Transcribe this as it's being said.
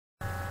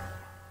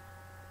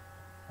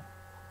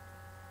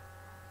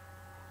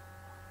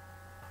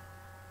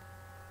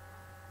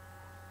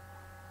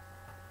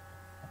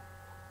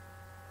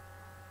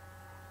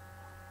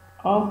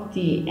of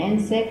the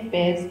insect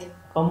pests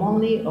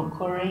commonly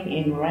occurring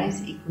in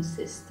rice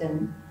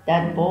ecosystem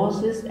that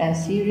poses a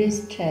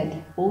serious threat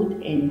both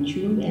in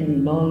June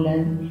and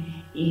lowland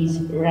is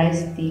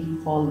rice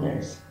leaf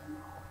folders.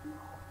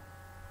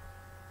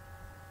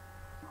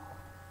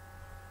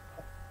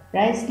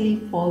 Rice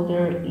leaf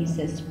folder is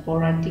a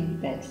sporadic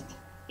pest.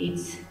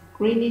 Its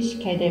greenish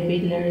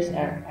caterpillars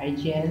are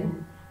agile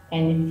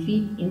and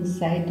feed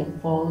inside the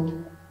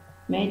fold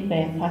made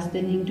by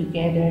fastening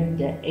together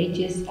the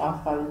edges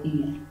of a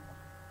leaf.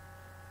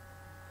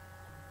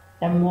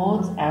 The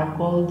moths are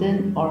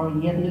golden or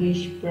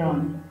yellowish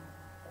brown.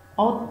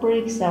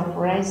 Outbreaks of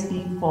rice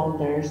leaf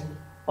folders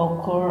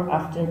occur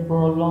after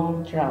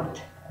prolonged drought.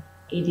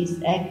 It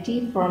is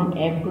active from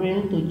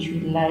April to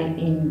July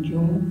in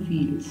June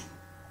fields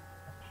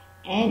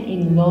and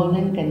in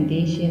lowland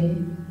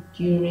conditions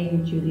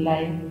during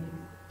July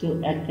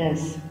to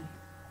August.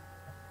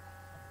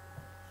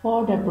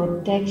 For the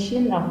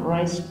protection of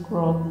rice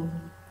crop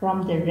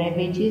from the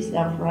ravages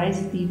of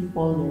rice leaf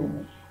folder,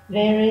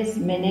 various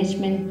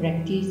management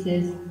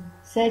practices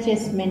such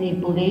as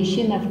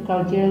manipulation of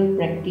cultural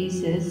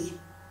practices,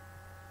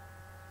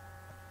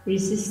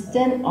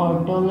 resistant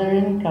or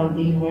tolerant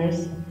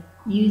cultivars,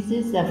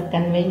 uses of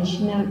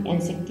conventional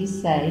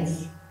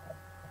insecticides,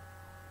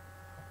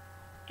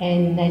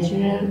 and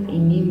natural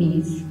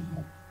enemies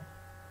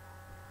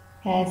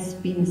has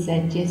been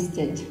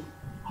suggested.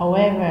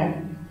 However,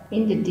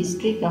 in the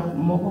district of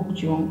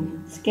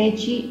Mohokchung,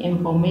 sketchy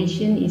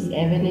information is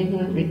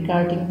available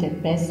regarding the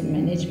pest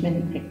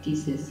management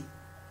practices.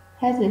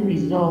 As a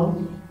result,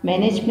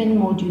 management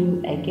module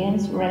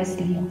against rice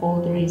leaf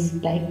folder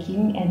is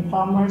lacking and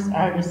farmers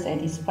are to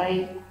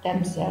satisfy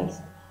themselves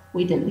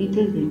with the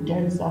little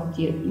returns of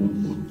their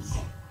inputs.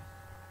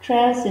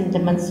 Trials and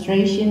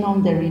demonstration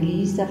on the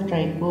release of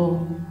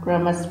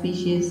Trichogramma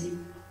species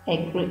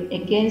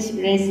against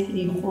rice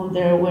leaf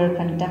folder were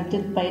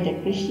conducted by the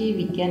Krishi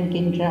Vigyan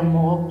Kendra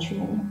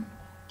Mohokchung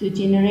to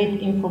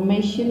generate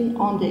information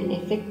on the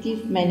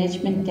effective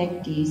management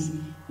tactics,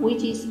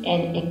 which is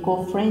an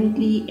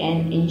eco-friendly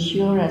and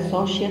ensure a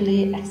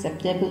socially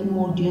acceptable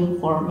module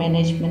for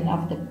management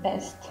of the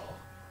pest.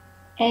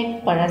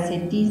 Egg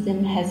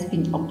parasitism has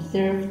been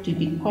observed to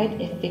be quite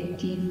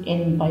effective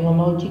in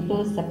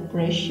biological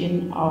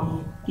suppression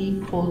of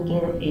leaf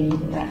folder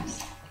in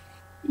rice.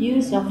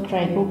 Use of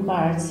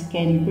trichocards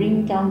can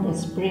bring down the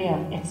spray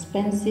of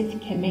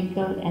expensive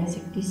chemical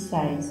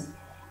insecticides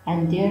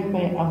and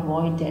thereby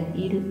avoid the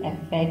ill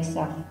effects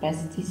of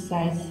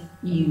pesticides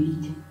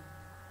used.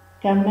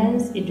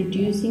 Commence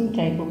introducing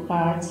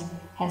trichocards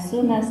as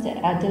soon as the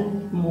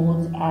adult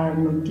moths are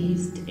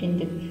noticed in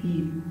the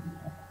field.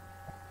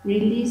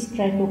 Release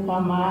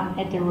trichogramma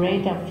at the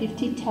rate of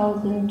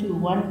 50,000 to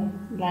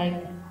 1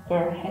 lakh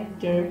per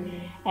hectare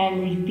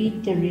and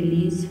repeat the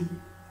release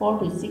 4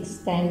 to 6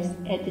 times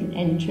at an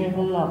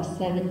interval of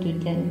 7 to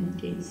 10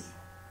 days.